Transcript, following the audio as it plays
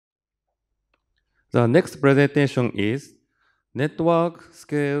The next presentation is Network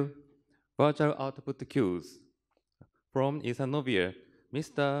Scale Virtual Output Queues from Ethernovia,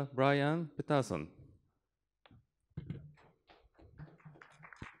 Mr. Brian Petersen.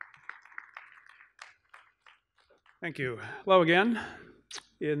 Thank you. Hello again.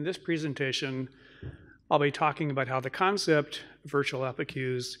 In this presentation, I'll be talking about how the concept of virtual output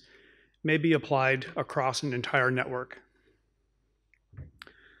queues may be applied across an entire network.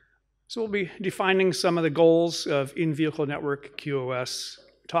 So we'll be defining some of the goals of in-vehicle network QoS,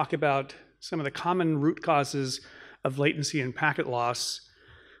 talk about some of the common root causes of latency and packet loss.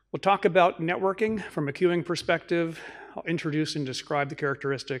 We'll talk about networking from a queuing perspective. I'll introduce and describe the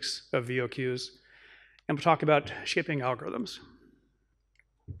characteristics of VOQs, and we'll talk about shaping algorithms.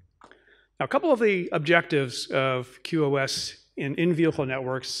 Now, a couple of the objectives of QoS in in-vehicle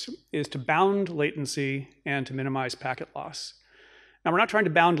networks is to bound latency and to minimize packet loss. Now, we're not trying to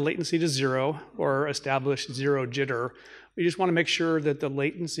bound latency to zero or establish zero jitter. We just want to make sure that the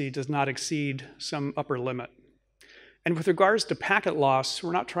latency does not exceed some upper limit. And with regards to packet loss,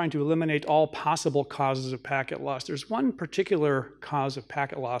 we're not trying to eliminate all possible causes of packet loss. There's one particular cause of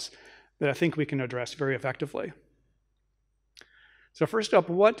packet loss that I think we can address very effectively. So first up,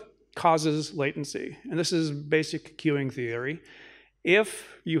 what causes latency? And this is basic queuing theory.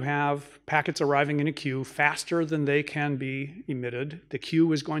 If you have packets arriving in a queue faster than they can be emitted, the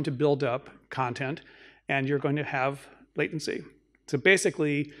queue is going to build up content and you're going to have latency. So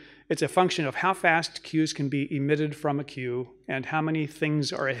basically, it's a function of how fast queues can be emitted from a queue and how many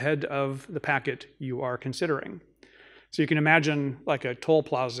things are ahead of the packet you are considering. So you can imagine like a toll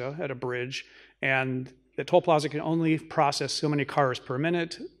plaza at a bridge, and the toll plaza can only process so many cars per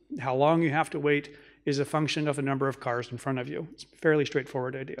minute. How long you have to wait is a function of the number of cars in front of you. It's a fairly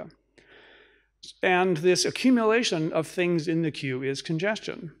straightforward idea. And this accumulation of things in the queue is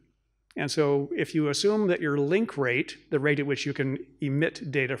congestion. And so if you assume that your link rate, the rate at which you can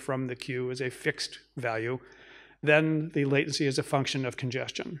emit data from the queue, is a fixed value, then the latency is a function of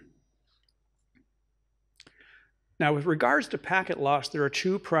congestion. Now, with regards to packet loss, there are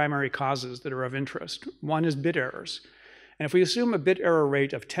two primary causes that are of interest. One is bit errors. And if we assume a bit error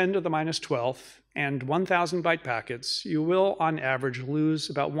rate of 10 to the minus 12th and 1,000 byte packets, you will, on average, lose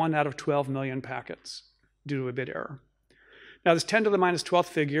about 1 out of 12 million packets due to a bit error. Now, this 10 to the minus 12th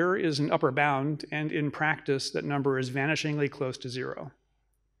figure is an upper bound, and in practice, that number is vanishingly close to zero.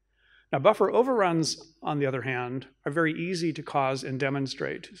 Now, buffer overruns, on the other hand, are very easy to cause and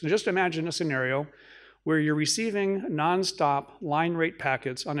demonstrate. So just imagine a scenario where you're receiving nonstop line rate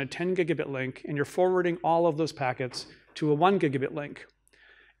packets on a 10 gigabit link, and you're forwarding all of those packets to a 1 gigabit link.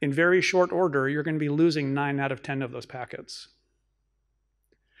 In very short order, you're going to be losing 9 out of 10 of those packets.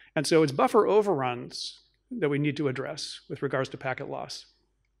 And so it's buffer overruns that we need to address with regards to packet loss.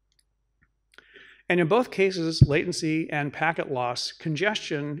 And in both cases, latency and packet loss,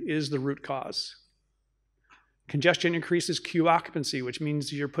 congestion is the root cause. Congestion increases queue occupancy, which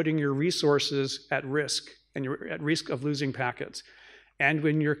means you're putting your resources at risk, and you're at risk of losing packets. And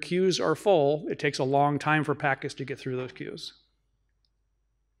when your queues are full, it takes a long time for packets to get through those queues.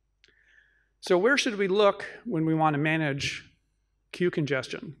 So where should we look when we want to manage queue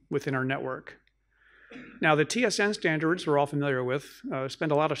congestion within our network? Now, the TSN standards we're all familiar with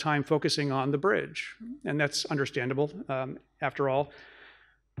spend a lot of time focusing on the bridge, and that's understandable. After all,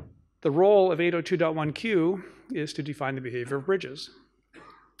 the role of 802.1q is to define the behavior of bridges.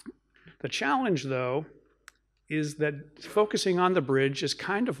 The challenge, though, is that focusing on the bridge is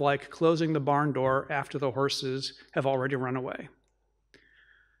kind of like closing the barn door after the horses have already run away.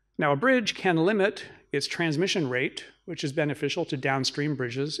 Now, a bridge can limit its transmission rate, which is beneficial to downstream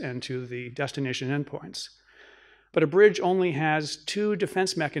bridges and to the destination endpoints. But a bridge only has two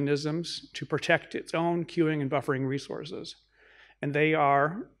defense mechanisms to protect its own queuing and buffering resources. And they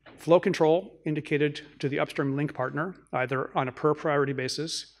are flow control, indicated to the upstream link partner, either on a per priority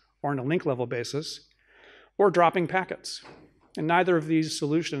basis or on a link level basis, or dropping packets. And neither of these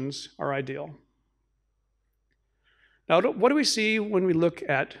solutions are ideal. Now, what do we see when we look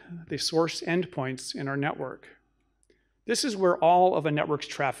at the source endpoints in our network? This is where all of a network's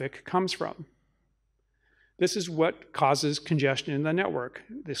traffic comes from. This is what causes congestion in the network.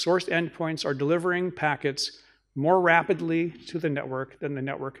 The source endpoints are delivering packets more rapidly to the network than the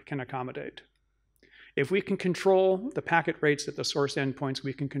network can accommodate. If we can control the packet rates at the source endpoints,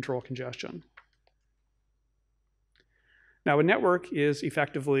 we can control congestion. Now, a network is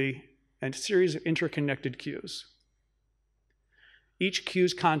effectively a series of interconnected queues. Each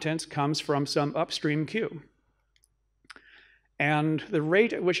queue's contents comes from some upstream queue. And the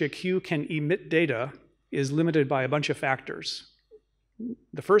rate at which a queue can emit data is limited by a bunch of factors.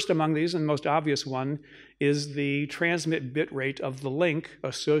 The first among these, and most obvious one, is the transmit bit rate of the link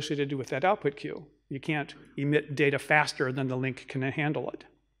associated with that output queue. You can't emit data faster than the link can handle it.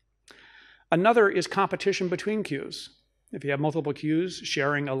 Another is competition between queues. If you have multiple queues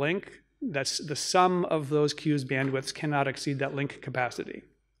sharing a link, that's the sum of those queues' bandwidths cannot exceed that link capacity.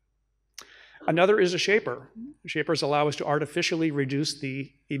 Another is a shaper. Shapers allow us to artificially reduce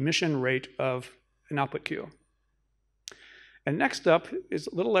the emission rate of an output queue. And next up is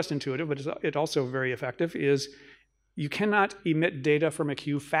a little less intuitive, but it's also very effective, is you cannot emit data from a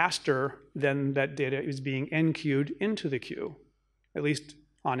queue faster than that data is being enqueued into the queue, at least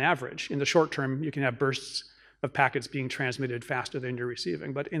on average. In the short term, you can have bursts of packets being transmitted faster than you're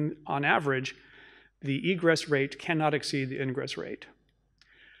receiving, but on average, the egress rate cannot exceed the ingress rate.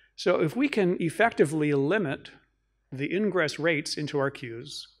 So if we can effectively limit the ingress rates into our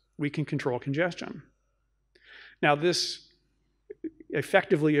queues, we can control congestion. Now, this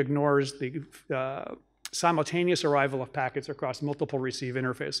effectively ignores the simultaneous arrival of packets across multiple receive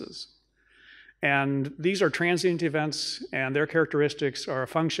interfaces. And these are transient events, and their characteristics are a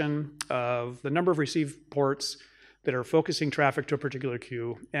function of the number of receive ports that are focusing traffic to a particular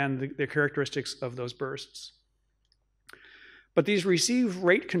queue and the characteristics of those bursts. But these receive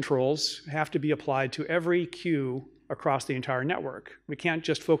rate controls have to be applied to every queue across the entire network. We can't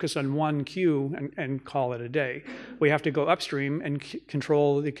just focus on one queue and call it a day. We have to go upstream and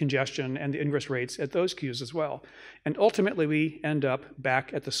control the congestion and the ingress rates at those queues as well. And ultimately, we end up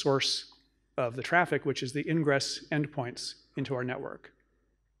back at the source of the traffic, which is the ingress endpoints into our network.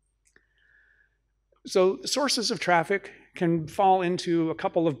 So sources of traffic can fall into a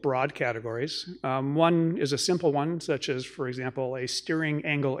couple of broad categories. One is a simple one, such as, for example, a steering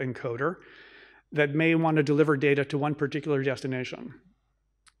angle encoder that may want to deliver data to one particular destination.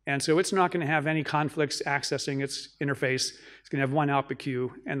 And so it's not going to have any conflicts accessing its interface. It's going to have one output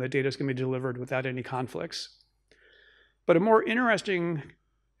queue, and the data is going to be delivered without any conflicts. But a more interesting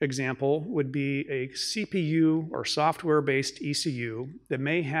example would be a CPU or software-based ECU that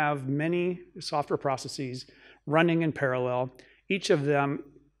may have many software processes running in parallel, each of them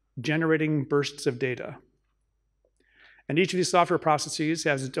generating bursts of data. And each of these software processes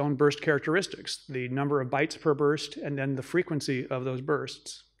has its own burst characteristics, the number of bytes per burst, and then the frequency of those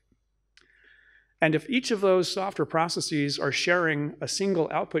bursts. And if each of those software processes are sharing a single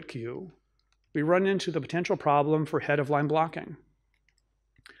output queue, we run into the potential problem for head-of-line blocking.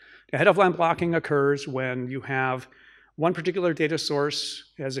 The head-of-line blocking occurs when you have one particular data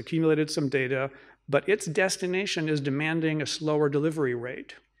source has accumulated some data, but its destination is demanding a slower delivery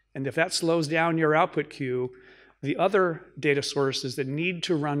rate. And if that slows down your output queue, the other data sources that need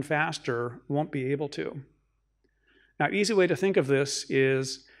to run faster won't be able to. Now, an easy way to think of this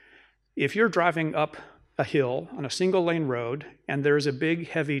is if you're driving up a hill on a single lane road and there's a big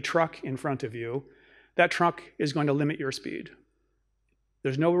heavy truck in front of you, that truck is going to limit your speed.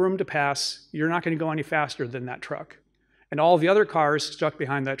 There's no room to pass. You're not going to go any faster than that truck. And all the other cars stuck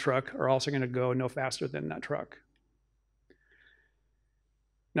behind that truck are also going to go no faster than that truck.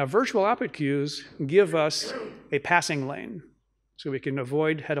 Now, virtual output queues give us a passing lane, so we can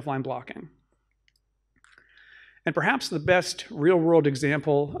avoid head-of-line blocking. And perhaps the best real-world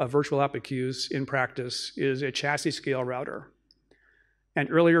example of virtual output queues in practice is a chassis scale router.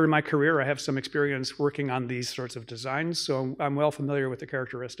 And earlier in my career, I have some experience working on these sorts of designs, so I'm well familiar with the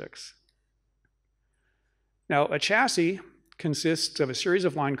characteristics. Now, a chassis consists of a series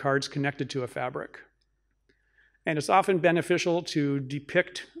of line cards connected to a fabric. And it's often beneficial to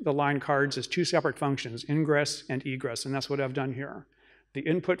depict the line cards as two separate functions, ingress and egress, and that's what I've done here. The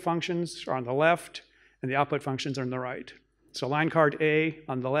input functions are on the left, and the output functions are on the right. So line card A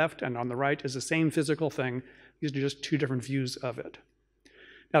on the left and on the right is the same physical thing. These are just two different views of it.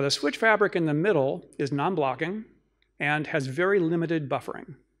 Now, the switch fabric in the middle is non-blocking and has very limited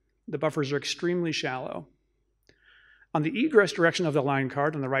buffering. The buffers are extremely shallow. On the egress direction of the line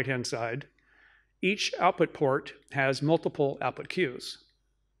card on the right-hand side, each output port has multiple output queues.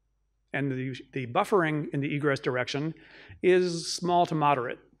 And the buffering in the egress direction is small to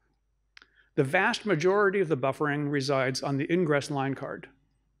moderate. The vast majority of the buffering resides on the ingress line card.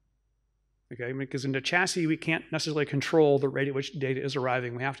 Okay, because in the chassis, we can't necessarily control the rate at which data is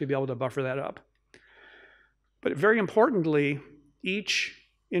arriving. We have to be able to buffer that up. But very importantly, each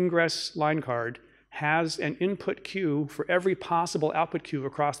ingress line card has an input queue for every possible output queue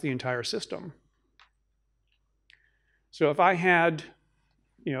across the entire system. So if I had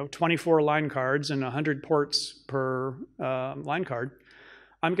 24 line cards and 100 ports per line card,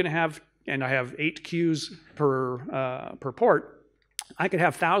 I'm going to have, and I have 8 queues per port, I could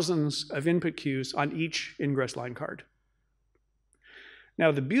have thousands of input queues on each ingress line card.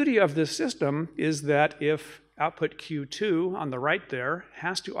 Now, the beauty of this system is that if output Q2 on the right there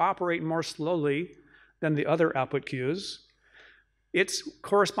has to operate more slowly than the other output queues, its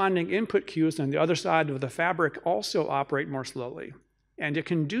corresponding input queues on the other side of the fabric also operate more slowly. And it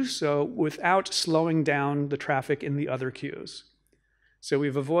can do so without slowing down the traffic in the other queues. So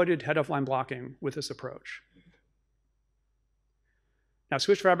we've avoided head-of-line blocking with this approach. Now,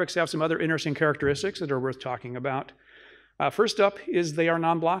 switch fabrics have some other interesting characteristics that are worth talking about. First up is they are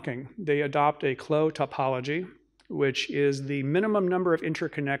non-blocking. They adopt a CLO topology, which is the minimum number of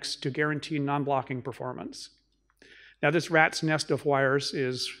interconnects to guarantee non-blocking performance. Now, this rat's nest of wires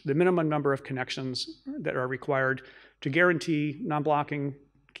is the minimum number of connections that are required to guarantee non-blocking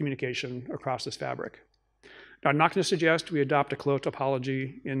communication across this fabric. Now, I'm not going to suggest we adopt a CLO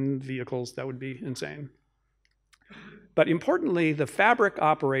topology in vehicles. That would be insane. But importantly, the fabric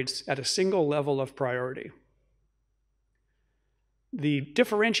operates at a single level of priority. The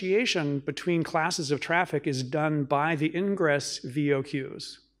differentiation between classes of traffic is done by the ingress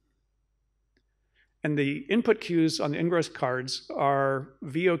VOQs. And the input queues on the ingress cards are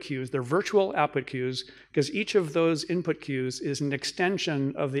VOQs. They're virtual output queues because each of those input queues is an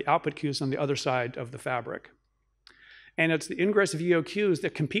extension of the output queues on the other side of the fabric. And it's the ingress VOQs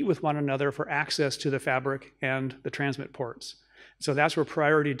that compete with one another for access to the fabric and the transmit ports. So that's where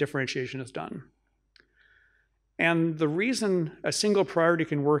priority differentiation is done. And the reason a single priority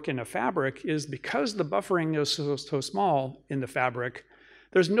can work in a fabric is because the buffering is so small in the fabric,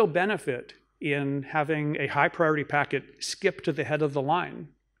 there's no benefit in having a high priority packet skip to the head of the line.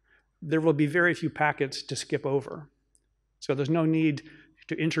 There will be very few packets to skip over. So there's no need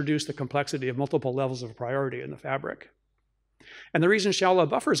to introduce the complexity of multiple levels of priority in the fabric. And the reason shallow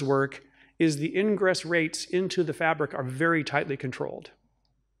buffers work is the ingress rates into the fabric are very tightly controlled.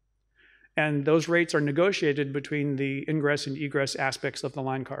 And those rates are negotiated between the ingress and egress aspects of the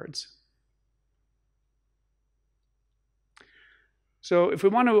line cards. So if we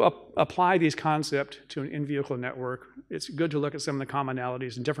want to apply these concepts to an in-vehicle network, it's good to look at some of the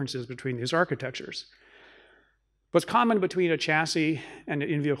commonalities and differences between these architectures. What's common between a chassis and an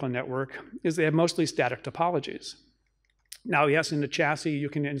in-vehicle network is they have mostly static topologies. Now, yes, in the chassis, you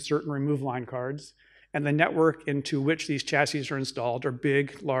can insert and remove line cards, and the network into which these chassis are installed are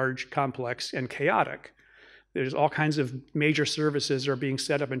big, large, complex, and chaotic. There's all kinds of major services that are being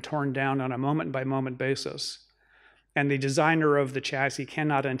set up and torn down on a moment-by-moment basis. And the designer of the chassis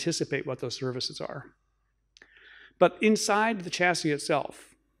cannot anticipate what those services are. But inside the chassis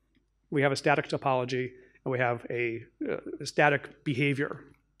itself, we have a static topology, and we have a static behavior.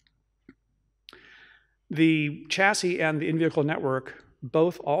 The chassis and the in-vehicle network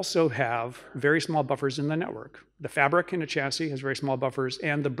both also have very small buffers in the network. The fabric in a chassis has very small buffers,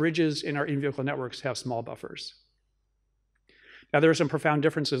 and the bridges in our in-vehicle networks have small buffers. Now, there are some profound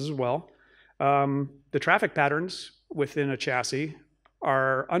differences as well. The traffic patterns within a chassis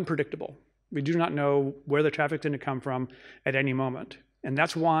are unpredictable. We do not know where the traffic is going to come from at any moment. And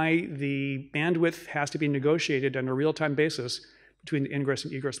that's why the bandwidth has to be negotiated on a real-time basis between the ingress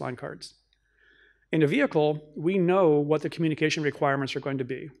and egress line cards. In a vehicle, we know what the communication requirements are going to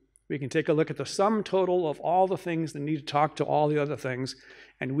be. We can take a look at the sum total of all the things that need to talk to all the other things,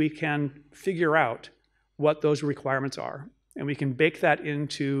 and we can figure out what those requirements are. And we can bake that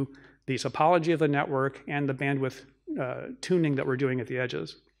into the topology of the network and the bandwidth tuning that we're doing at the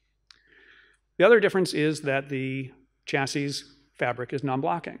edges. The other difference is that the chassis fabric is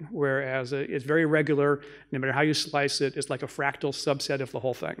non-blocking, whereas it's very regular. No matter how you slice it, it's like a fractal subset of the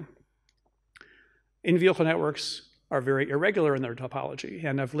whole thing. In-vehicle networks are very irregular in their topology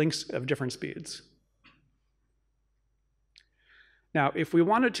and have links of different speeds. Now, if we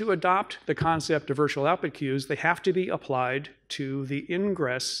wanted to adopt the concept of virtual output queues, they have to be applied to the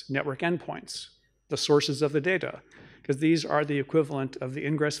ingress network endpoints, the sources of the data, because these are the equivalent of the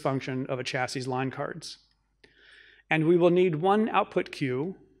ingress function of a chassis line cards. And we will need one output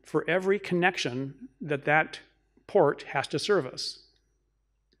queue for every connection that that port has to service.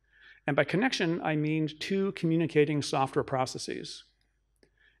 And by connection, I mean two communicating software processes.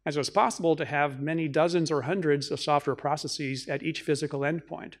 And so it's possible to have many dozens or hundreds of software processes at each physical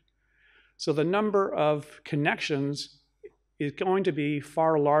endpoint. So the number of connections is going to be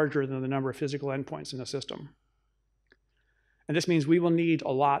far larger than the number of physical endpoints in the system. And this means we will need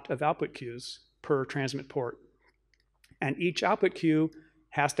a lot of output queues per transmit port. And each output queue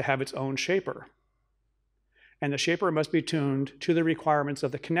has to have its own shaper. And the shaper must be tuned to the requirements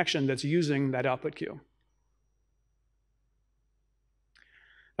of the connection that's using that output queue.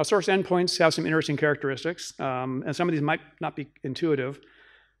 Now, source endpoints have some interesting characteristics, and some of these might not be intuitive.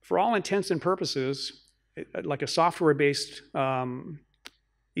 For all intents and purposes, like a software-based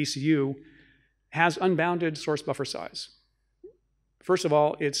ECU, has unbounded source buffer size. First of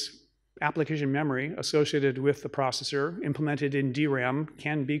all, its application memory associated with the processor implemented in DRAM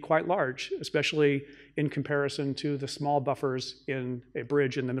can be quite large, especially in comparison to the small buffers in a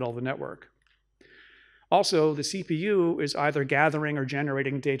bridge in the middle of the network. Also, the CPU is either gathering or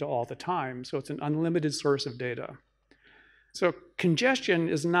generating data all the time, so it's an unlimited source of data. So congestion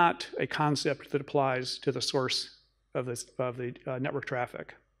is not a concept that applies to the source of the network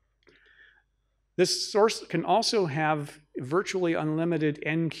traffic. This source can also have virtually unlimited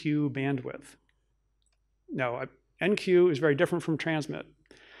NQ bandwidth. Now, NQ is very different from transmit,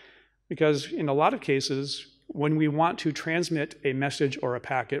 because in a lot of cases, when we want to transmit a message or a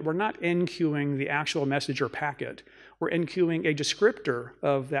packet, we're not NQing the actual message or packet. We're NQing a descriptor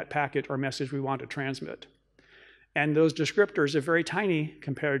of that packet or message we want to transmit. And those descriptors are very tiny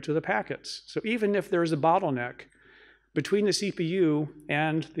compared to the packets. So even if there's a bottleneck between the CPU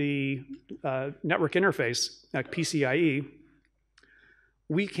and the network interface, like PCIe,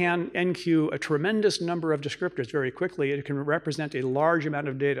 we can NQ a tremendous number of descriptors very quickly. It can represent a large amount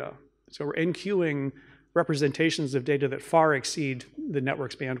of data. So we're NQing representations of data that far exceed the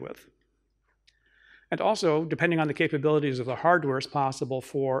network's bandwidth. And also, depending on the capabilities of the hardware, it's possible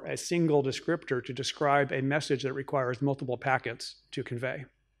for a single descriptor to describe a message that requires multiple packets to convey.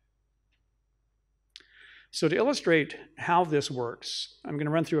 So to illustrate how this works, I'm going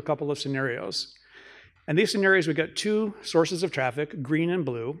to run through a couple of scenarios. In these scenarios, we got two sources of traffic, green and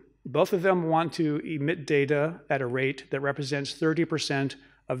blue. Both of them want to emit data at a rate that represents 30%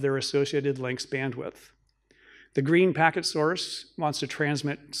 of their associated link's bandwidth. The green packet source wants to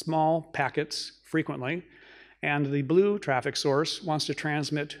transmit small packets frequently, and the blue traffic source wants to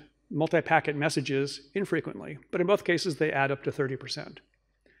transmit multi-packet messages infrequently. But in both cases, they add up to 30%.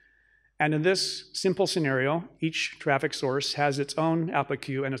 And in this simple scenario, each traffic source has its own output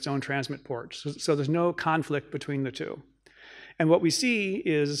queue and its own transmit port. So there's no conflict between the two. And what we see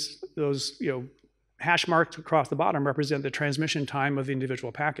is those hash marks across the bottom represent the transmission time of the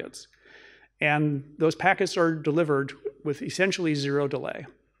individual packets. And those packets are delivered with essentially zero delay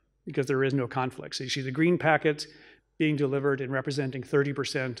because there is no conflict. So you see the green packets being delivered and representing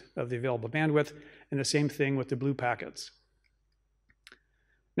 30% of the available bandwidth, and the same thing with the blue packets.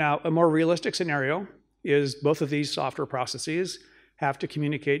 Now, a more realistic scenario is both of these software processes have to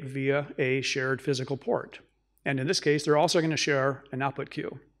communicate via a shared physical port. And in this case, they're also going to share an output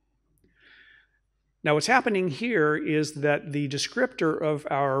queue. Now, what's happening here is that the descriptor of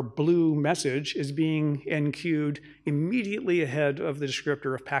our blue message is being NQ'd immediately ahead of the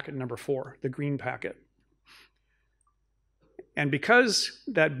descriptor of packet number 4, the green packet. And because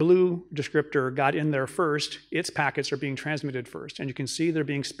that blue descriptor got in there first, its packets are being transmitted first. And you can see they're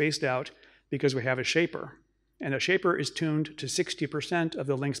being spaced out because we have a shaper. And a shaper is tuned to 60% of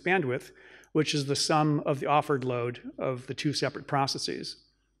the link's bandwidth, which is the sum of the offered load of the two separate processes.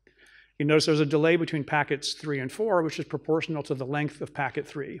 You notice there's a delay between packets 3 and 4, which is proportional to the length of packet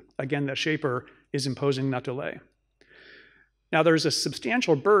 3. Again, that shaper is imposing that delay. Now, there's a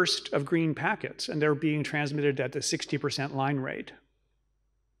substantial burst of green packets, and they're being transmitted at the 60% line rate.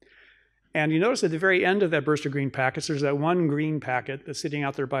 And you notice at the very end of that burst of green packets, there's that one green packet that's sitting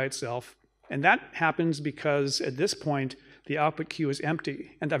out there by itself. And that happens because at this point, the output queue is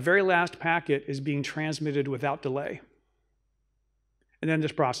empty, and that very last packet is being transmitted without delay. And then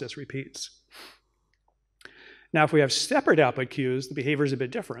this process repeats. Now, if we have separate output queues, the behavior is a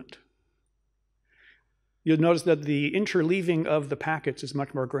bit different. You'll notice that the interleaving of the packets is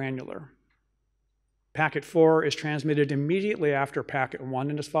much more granular. Packet 4 is transmitted immediately after packet 1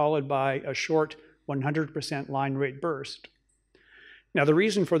 and is followed by a short 100% line rate burst. Now, the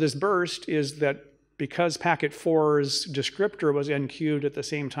reason for this burst is that because packet 4's descriptor was NQ'd at the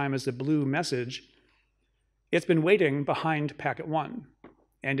same time as the blue message, it's been waiting behind packet 1,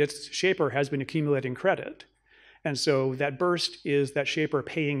 and its shaper has been accumulating credit. And so that burst is that shaper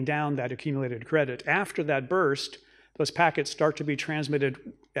paying down that accumulated credit. After that burst, those packets start to be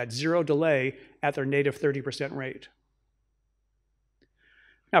transmitted at zero delay at their native 30% rate.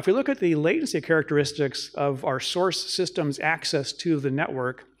 Now, if we look at the latency characteristics of our source system's access to the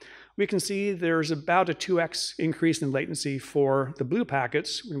network, we can see there's about a 2x increase in latency for the blue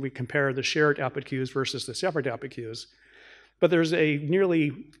packets when we compare the shared output queues versus the separate output queues. But there's a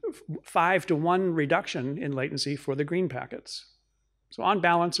nearly 5-to-1 reduction in latency for the green packets. So on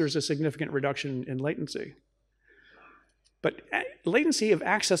balance, there's a significant reduction in latency. But latency of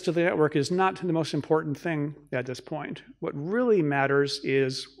access to the network is not the most important thing at this point. What really matters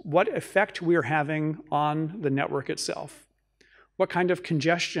is what effect we're having on the network itself. What kind of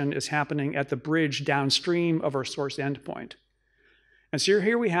congestion is happening at the bridge downstream of our source endpoint? And so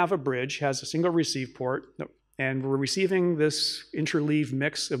here we have a bridge, has a single receive port, and we're receiving this interleave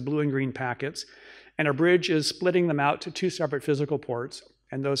mix of blue and green packets, and our bridge is splitting them out to 2 separate physical ports,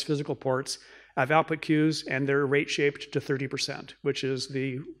 and those physical ports have output queues, and they're rate shaped to 30%, which is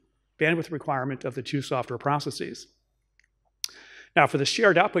the bandwidth requirement of the 2 software processes. Now, for the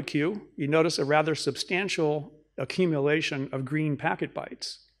shared output queue, you notice a rather substantial accumulation of green packet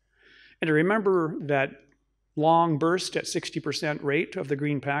bytes. And to remember that long burst at 60% rate of the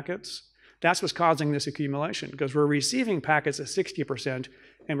green packets, that's what's causing this accumulation, because we're receiving packets at 60%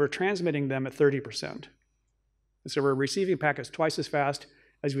 and we're transmitting them at 30%. So we're receiving packets twice as fast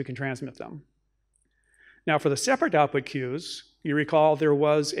as we can transmit them. Now, for the separate output queues, you recall there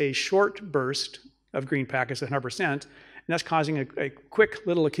was a short burst of green packets at 100%, and that's causing a quick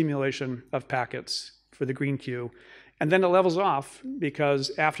little accumulation of packets for the green queue. And then it levels off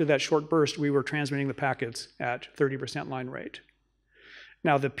because after that short burst, we were transmitting the packets at 30% line rate.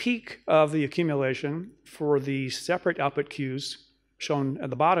 Now, the peak of the accumulation for the separate output queues, shown at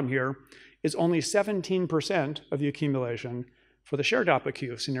the bottom here, is only 17% of the accumulation for the shared output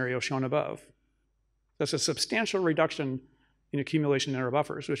queue scenario shown above. That's a substantial reduction in accumulation in our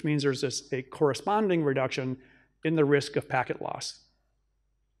buffers, which means there's a corresponding reduction in the risk of packet loss.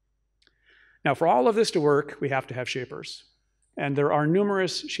 Now, for all of this to work, we have to have shapers. And there are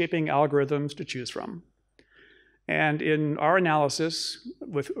numerous shaping algorithms to choose from. And in our analysis,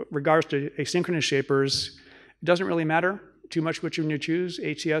 with regards to asynchronous shapers, it doesn't really matter too much which one you choose.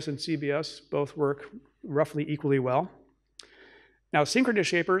 HCS and CBS both work roughly equally well. Now, synchronous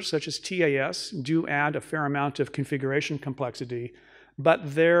shapers, such as TAS, do add a fair amount of configuration complexity,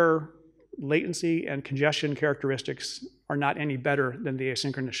 but their latency and congestion characteristics are not any better than the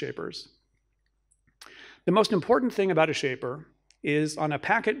asynchronous shapers. The most important thing about a shaper is on a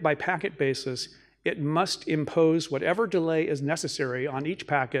packet-by-packet basis, it must impose whatever delay is necessary on each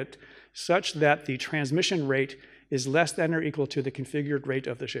packet such that the transmission rate is less than or equal to the configured rate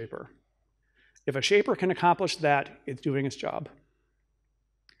of the shaper. If a shaper can accomplish that, it's doing its job.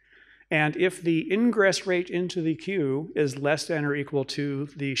 And if the ingress rate into the queue is less than or equal to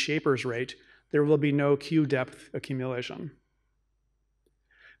the shaper's rate, there will be no queue depth accumulation.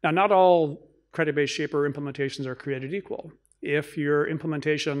 Now, not all credit-based shaper implementations are created equal. If your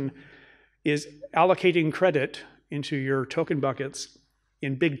implementation is allocating credit into your token buckets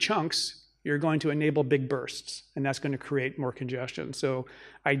in big chunks, you're going to enable big bursts, and that's going to create more congestion. So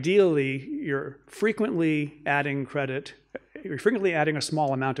ideally, you're frequently adding credit, you're frequently adding a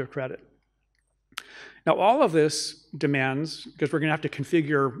small amount of credit. Now, all of this demands, because we're going to have to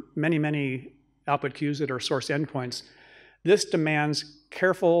configure many, many output queues that are source endpoints, this demands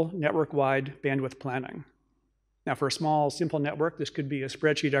careful network-wide bandwidth planning. Now, for a small, simple network, this could be a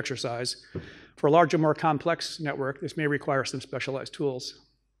spreadsheet exercise. For a larger, more complex network, this may require some specialized tools.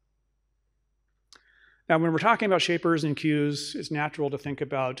 Now, when we're talking about shapers and queues, it's natural to think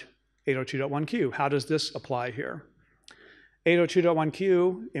about 802.1q. How does this apply here?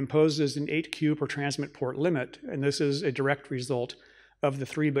 802.1q imposes an 8 queue per transmit port limit, and this is a direct result of the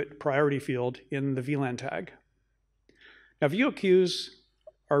 3-bit priority field in the VLAN tag. Now, VOQs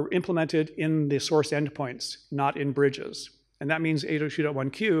are implemented in the source endpoints, not in bridges. And that means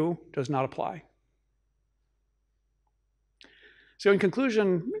 802.1q does not apply. So in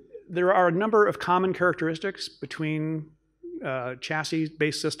conclusion, there are a number of common characteristics between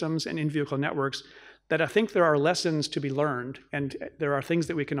chassis-based systems and in-vehicle networks that I think there are lessons to be learned, and there are things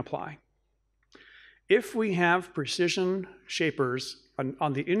that we can apply. If we have precision shapers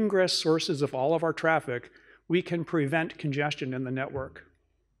on the ingress sources of all of our traffic, we can prevent congestion in the network.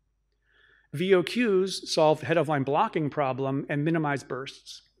 VOQs solve the head-of-line blocking problem and minimize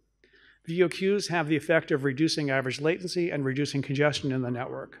bursts. VOQs have the effect of reducing average latency and reducing congestion in the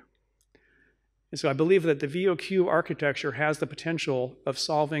network. And so I believe that the VOQ architecture has the potential of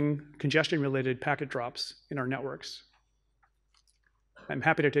solving congestion-related packet drops in our networks. I'm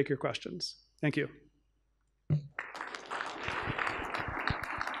happy to take your questions. Thank you.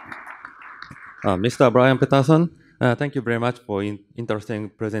 Mr. Brian Petersen, thank you very much for interesting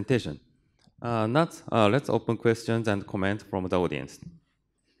presentation. Let's open questions and comments from the audience.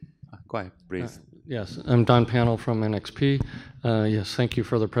 Go ahead, please. Yes, I'm Don Panel from NXP. Yes, thank you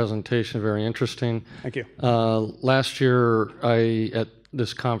for the presentation, very interesting. Thank you. Last year, at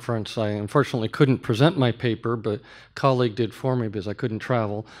this conference, I unfortunately couldn't present my paper, but a colleague did for me because I couldn't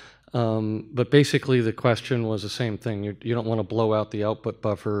travel. But basically, the question was the same thing. You don't want to blow out the output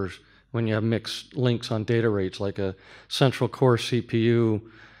buffers when you have mixed links on data rates, like a central core CPU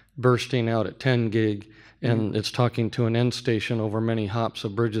bursting out at 10 gig and it's talking to an end station over many hops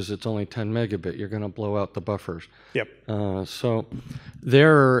of bridges, it's only 10 megabit. You're going to blow out the buffers. Yep. So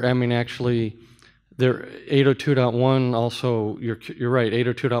there, I mean, actually, there 802.1 also, you're right,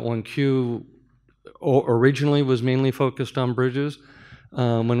 802.1q originally was mainly focused on bridges.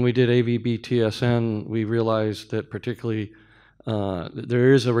 When we did AVB-TSN, we realized that particularly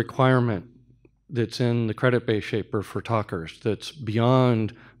there is a requirement that's in the credit base shaper for talkers that's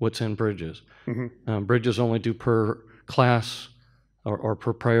beyond what's in bridges. Bridges only do per class or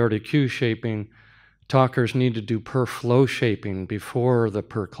per priority queue shaping. Talkers need to do per flow shaping before the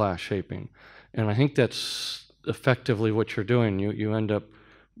per class shaping. And I think that's effectively what you're doing. You end up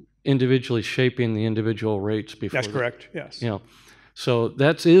individually shaping the individual rates before. That's correct, yes. You know, so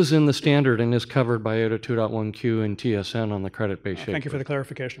that is in the standard and is covered by 802.1q and TSN on the credit base shaper. Thank you for the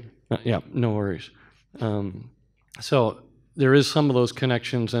clarification. Yeah, no worries. So there is some of those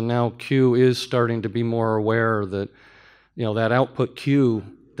connections, and now Q is starting to be more aware that, you know, that output Q,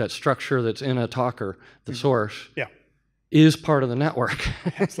 that structure that's in a talker, the source, yeah, is part of the network.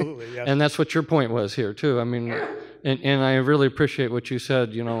 Absolutely, yes. And that's what your point was here too. I mean, and I really appreciate what you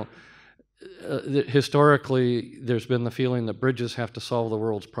said. You know, historically, there's been the feeling that bridges have to solve the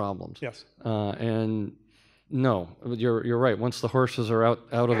world's problems. Yes. And no, you're right. Once the horses are out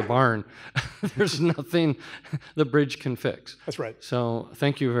of the barn, there's nothing the bridge can fix. That's right. So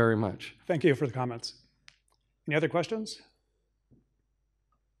thank you very much. Thank you for the comments. Any other questions?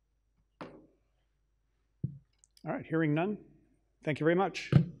 All right, hearing none. Thank you very much.